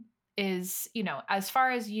stripping is, as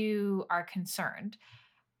far as you are concerned,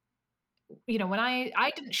 when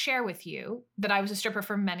I didn't share with you that I was a stripper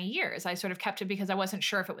for many years. I sort of kept it because I wasn't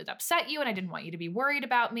sure if it would upset you and I didn't want you to be worried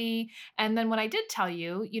about me. And then when I did tell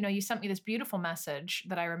you, you sent me this beautiful message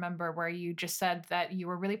that I remember where you just said that you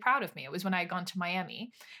were really proud of me. It was when I had gone to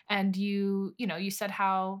Miami, and you said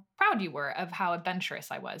how proud you were of how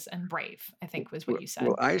adventurous I was and brave, I think was what you said.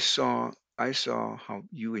 Well, I saw how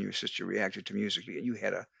you and your sister reacted to music. You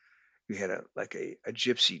had like a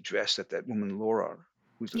gypsy dress that woman Laura,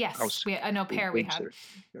 who's the Yes, house an au pair we had. babysitter.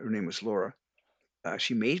 Her name was Laura.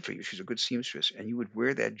 She made for you. She's a good seamstress, and you would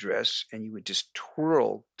wear that dress, and you would just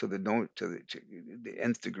twirl to the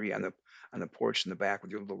nth degree on the porch in the back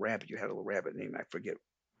with your little rabbit. You had a little rabbit name. I forget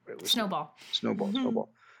what it was. Snowball. Snowball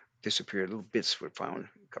disappeared. Little bits were found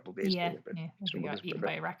a couple days Yeah, later, but I think Snowball got disappeared. eaten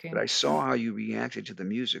by a raccoon. But I saw how you reacted to the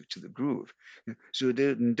music, to the groove. So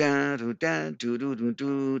the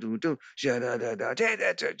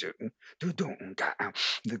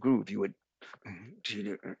groove, you would,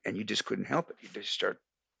 and you just couldn't help it. You just start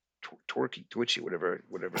twitchy, whatever a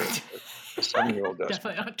 7-year-old does.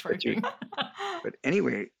 Definitely not twerking. But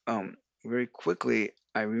anyway, very quickly,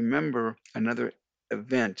 I remember another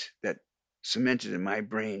event that cemented in my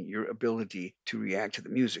brain your ability to react to the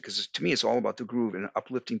music. Because to me, it's all about the groove and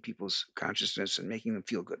uplifting people's consciousness and making them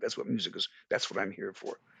feel good. That's what music is. That's what I'm here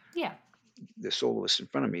for. Yeah. The soloists in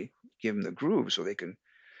front of me, give them the groove so they can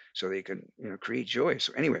create joy.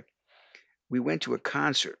 So anyway, we went to a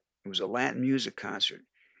concert. It was a Latin music concert.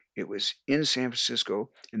 It was in San Francisco,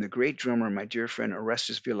 and the great drummer, my dear friend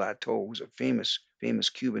Orestes Villato, who's a famous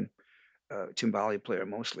Cuban timbale player,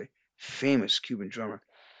 mostly famous Cuban drummer.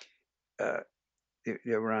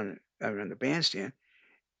 They were on the bandstand,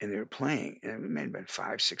 and they were playing, and it may have been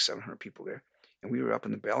 500, 600, 700 people there, and we were up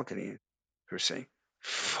in the balcony, and her saying,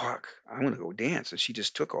 "Fuck, I'm gonna go dance," and she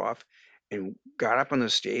just took off and got up on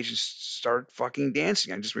the stage and started fucking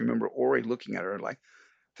dancing. I just remember Ori looking at her like,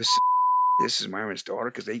 "This is Myron's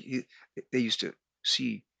daughter," because they used to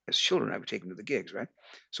see as children. I would take them to the gigs, right?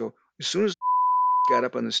 So as soon as got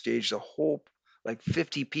up on the stage, the whole like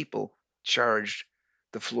 50 people charged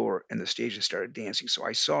the floor and the stage and started dancing. So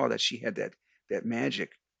I saw that she had that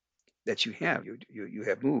magic that you have. You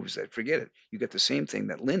have moves that forget it. You got the same thing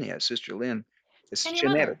that Lynn has, Sister Lynn. It's And your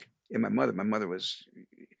mother. genetic. And my mother was,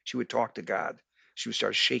 she would talk to God. She would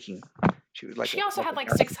start shaking. She was like. She also had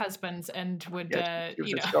like 6 husbands and would, She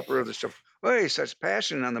was a supper of the stuff. Hey, such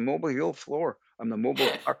passion on the Mobile Hill floor, on the mobile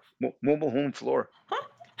home floor.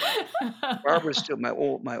 Barbara's still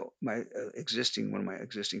one of my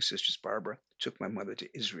existing sisters. Barbara took my mother to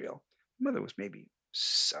Israel. My mother was maybe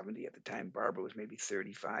 70 at the time. Barbara was maybe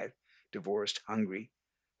 35, divorced, hungry,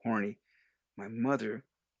 horny. My mother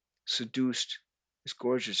seduced this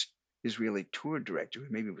gorgeous Israeli tour director,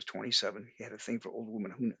 maybe he was 27. He had a thing for old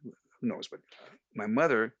women. Who knows? But my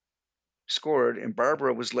mother scored, and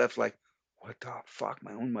Barbara was left like, what the fuck?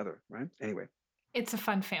 My own mother, right? Anyway, It's a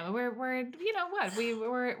fun family. We're you know what?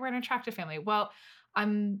 We're an attractive family. Well,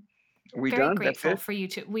 I'm are we very done? That's grateful it? for you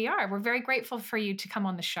to we're very grateful for you to come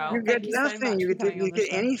on the Oh, show. You get thank you so nothing. much for coming You on the get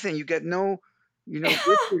show. anything. You got no,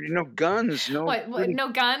 Richard, no guns, no What pretty,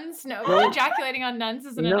 no guns? No no, ejaculating on nuns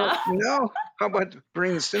isn't no, enough. no. How about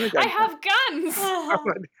burning the I synagogue down? have guns. How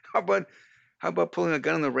about, how about, how about pulling a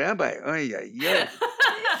gun on the rabbi? Oh yeah, yeah.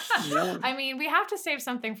 No. I mean, we have to save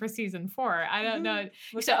something for season 4. I don't know.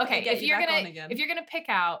 We'll So definitely okay, get if you you're back gonna on again. if you're gonna pick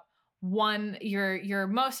out one your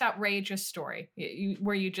most outrageous story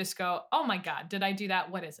where you just go, oh my god, did I do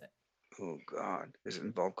that? What is it? Oh God, does it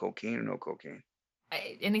involve cocaine or no cocaine?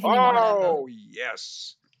 Anything you want. Whatever. Oh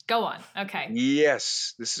yes, Go on. Okay.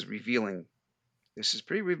 yes. This is revealing. This is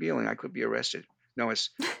pretty revealing. I could be arrested. No, it's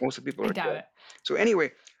most of the people I are doubt dead. it. So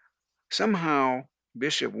anyway, somehow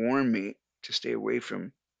Bishop warned me to stay away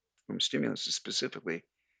from stimulants, specifically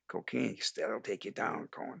cocaine. He said, that'll take you down,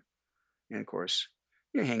 Cohen. And of course,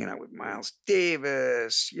 you're hanging out with Miles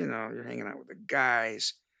Davis, you're hanging out with the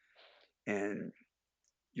guys, and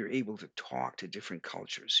you're able to talk to different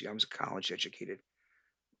cultures. See, I was a college educated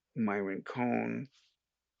Myron Cohn,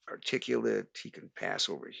 articulate. He can pass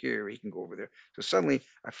over here, he can go over there. So suddenly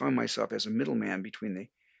I found myself as a middleman between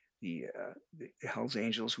the Hells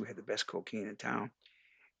Angels, who had the best cocaine in town,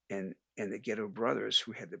 and the Ghetto Brothers,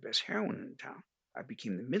 who had the best heroin in town. I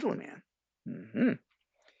became the middleman. And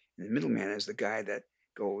the middleman is the guy that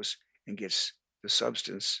goes and gets the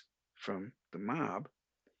substance from the mob,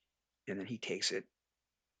 and then he takes it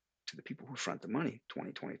to the people who front the money,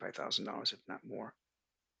 $20,000, $25,000, if not more.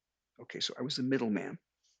 Okay, so I was the middleman.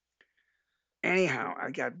 Anyhow,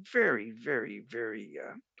 I got very, very, very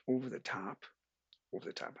over the top, over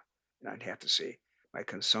the top. And I'd have to say my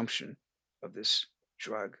consumption of this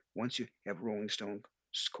drug, once you have Rolling Stone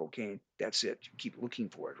cocaine, that's it. You keep looking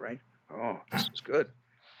for it, right? Oh, this is good.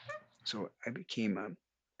 So I became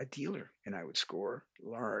a dealer, and I would score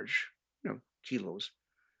large, kilos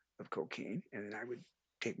of cocaine, and then I would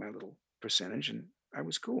take my little percentage, and I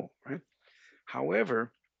was cool, right?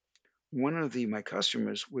 However, one of my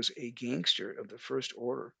customers was a gangster of the first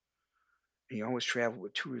order. And he always traveled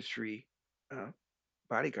with 2 or 3 uh,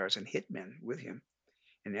 bodyguards and hitmen with him.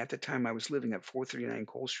 And at the time, I was living at 439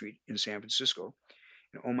 Cole Street in San Francisco,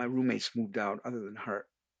 and all my roommates moved out, other than Hart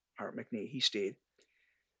McNee. He stayed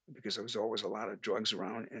because there was always a lot of drugs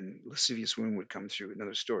around, and lascivious women would come through.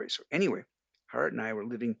 Another story. So anyway, Hart and I were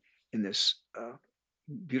living in this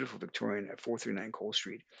beautiful Victorian at 439 Cole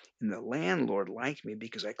Street, and the landlord liked me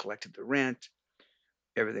because I collected the rent.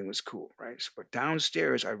 Everything was cool, right? So, but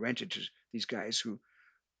downstairs, I rented to these guys who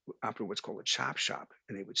operate what's called a chop shop,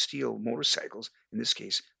 and they would steal motorcycles. In this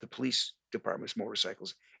case, the police department's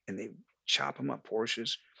motorcycles, and they chop them up,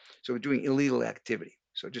 Porsches. So we're doing illegal activity.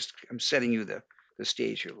 So just I'm setting you the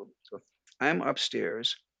stage here a little bit. So I'm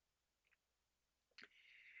upstairs,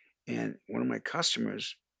 and one of my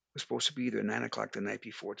customers was supposed to be there 9 o'clock the night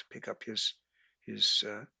before to pick up his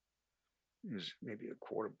maybe a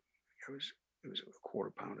quarter. It was a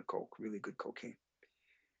quarter pound of coke, really good cocaine.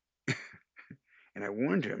 And I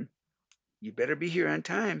warned him, you better be here on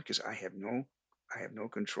time because I have no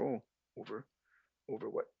control over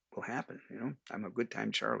what will happen. I'm a good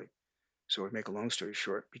time Charlie. So to make a long story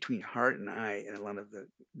short, between Hart and I and a lot of the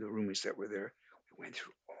roommates that were there, we went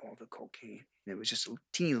through all the cocaine, and it was just a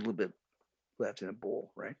teeny little bit left in a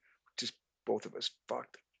bowl, right? Just both of us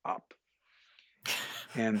fucked up.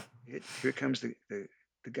 And here comes the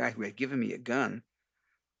guy who had given me a gun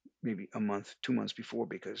maybe a month, 2 months before,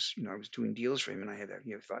 because I was doing deals for him, and I had that.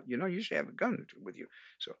 Thought, you should have a gun with you.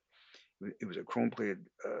 So it was a chrome-plated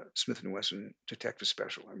Smith & Wesson Detective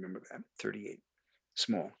Special. I remember that, 38,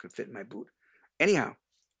 small, could fit in my boot. Anyhow,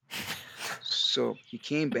 so he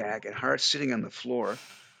came back, and Hart's sitting on the floor,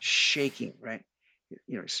 shaking, right?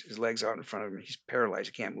 His legs out in front of him. He's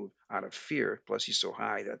paralyzed. He can't move out of fear. Plus, he's so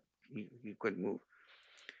high that he couldn't move.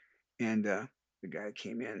 And the guy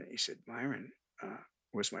came in, and he said, Myron,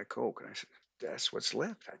 where's my Coke? And I said, that's what's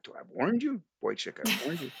left. I warned you, Boychik, I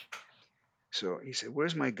warned you. So he said,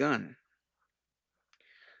 where's my gun?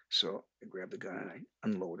 So I grab the gun and I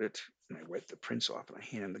unload it, and I wipe the prints off, and I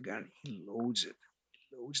hand him the gun. He loads it,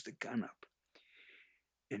 loads the gun up,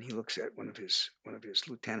 and he looks at one of his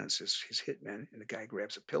lieutenants, his hitman, and the guy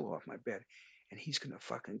grabs a pillow off my bed, and he's gonna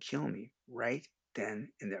fucking kill me right then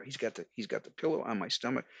and there. He's got the pillow on my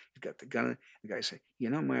stomach. He's got the gun. The guy said,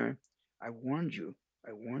 Myron, I warned you.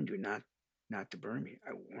 I warned you not to burn me.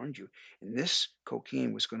 I warned you. And this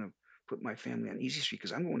cocaine was gonna put my family on Easy Street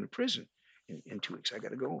because I'm going to prison in 2 weeks. I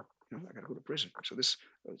got to go. I got to go to prison. So this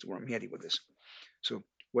is where I'm heading with this. So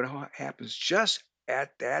what happens just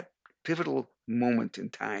at that pivotal moment in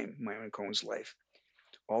time, Myron Cohen's life,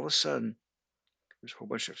 all of a sudden, there's a whole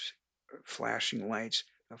bunch of flashing lights.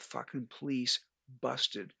 The fucking police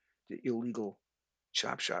busted the illegal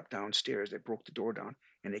chop shop downstairs. They broke the door down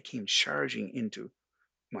and they came charging into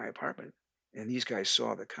my apartment. And these guys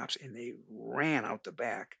saw the cops and they ran out the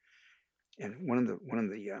back. And one of the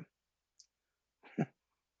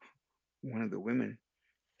women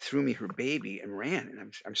threw me her baby and ran.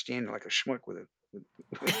 And I'm standing like a schmuck with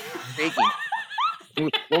shaking,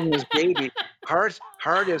 holding his baby, hard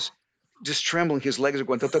as just trembling. His legs are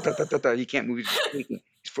going. He can't move. He's just shaking.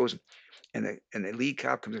 He's frozen. And the lead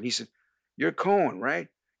cop comes in. He said, "You're Cohen, right,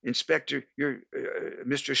 Inspector? You're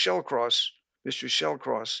Mr. Shellcross. Mr.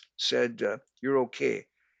 Shellcross said you're okay."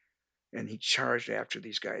 And he charged after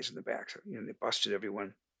these guys in the back. So, they busted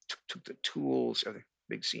everyone, took the tools, everything.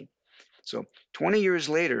 Big scene. So 20 years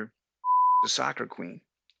later, the soccer queen,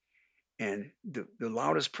 and the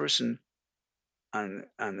loudest person on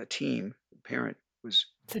the team, the parent, was.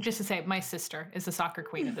 So just to say, my sister is the soccer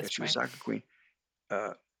queen at this point. She was soccer queen.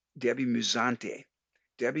 Debbie Musante.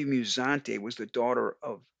 Debbie Musante was the daughter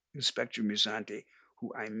of Inspector Musante,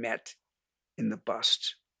 who I met in the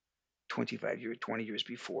bust 20 years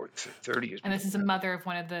before, 30 years and before. This is a mother of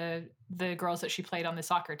one of the girls that she played on the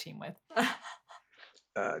soccer team with.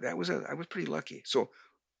 I was pretty lucky. So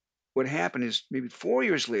what happened is maybe 4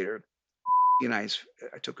 years later, I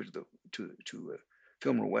took her to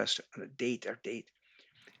Fillmore West on our date.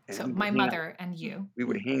 And so my mother and you. We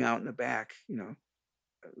would hang out in the back,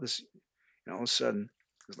 listen, and all of a sudden it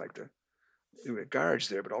was like there were guards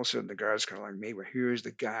there, but all of a sudden the guards kind of like, "Mayweather, here's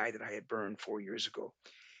the guy that I had burned 4 years ago."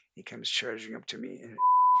 He comes charging up to me, and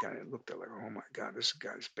kind of looked at like, "Oh my God, this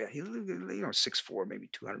guy's bad." He, 6'4", maybe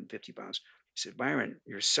 250 pounds. He said, "Myron,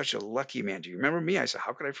 you're such a lucky man. Do you remember me?" I said,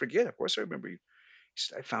 "How could I forget? Of course I remember you." He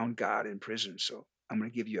said, "I found God in prison, so I'm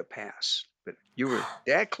going to give you a pass. But you were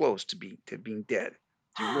that close to being dead.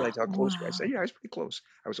 Do you realize how close you were?" I said, "Yeah, I was pretty close.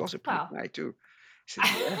 I was also pretty high too." He said,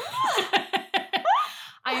 "Yeah."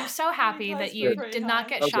 I am so happy that you did not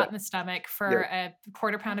get shot in the stomach for a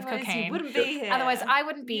quarter pound of cocaine. You wouldn't be here. Otherwise, I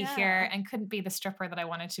wouldn't be here and couldn't be the stripper that I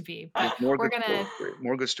wanted to be. But more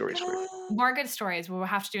good stories for you. More good stories. We'll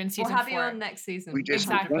have to do in season 4. We'll have you on next season. We just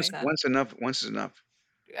once is enough.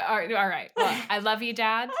 All right. Well, I love you,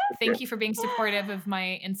 Dad. Thank you for being supportive of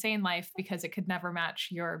my insane life, because it could never match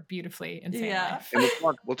your beautifully insane life. And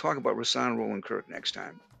we'll talk about Rahsaan Roland Kirk next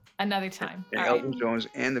time. Another time. And Elton Jones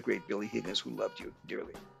and the great Billy Higgins, who loved you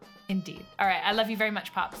dearly. Indeed. All right. I love you very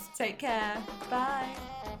much, Pops. Take care. Bye.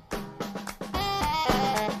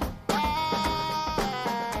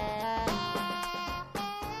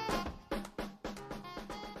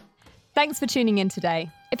 Thanks for tuning in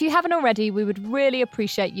today. If you haven't already, we would really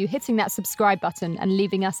appreciate you hitting that subscribe button and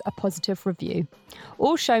leaving us a positive review.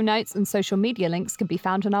 All show notes and social media links can be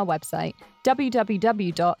found on our website,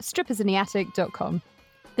 www.strippersintheattic.com.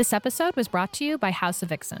 This episode was brought to you by House of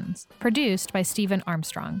Vixens, produced by Stephen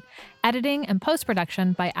Armstrong, editing and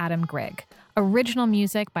post-production by Adam Grigg, original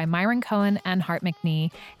music by Myron Cohen and Hart McNee.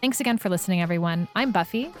 Thanks again for listening, everyone. I'm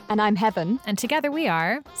Buffy. And I'm Heaven. And together we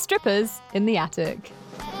are Strippers in the Attic.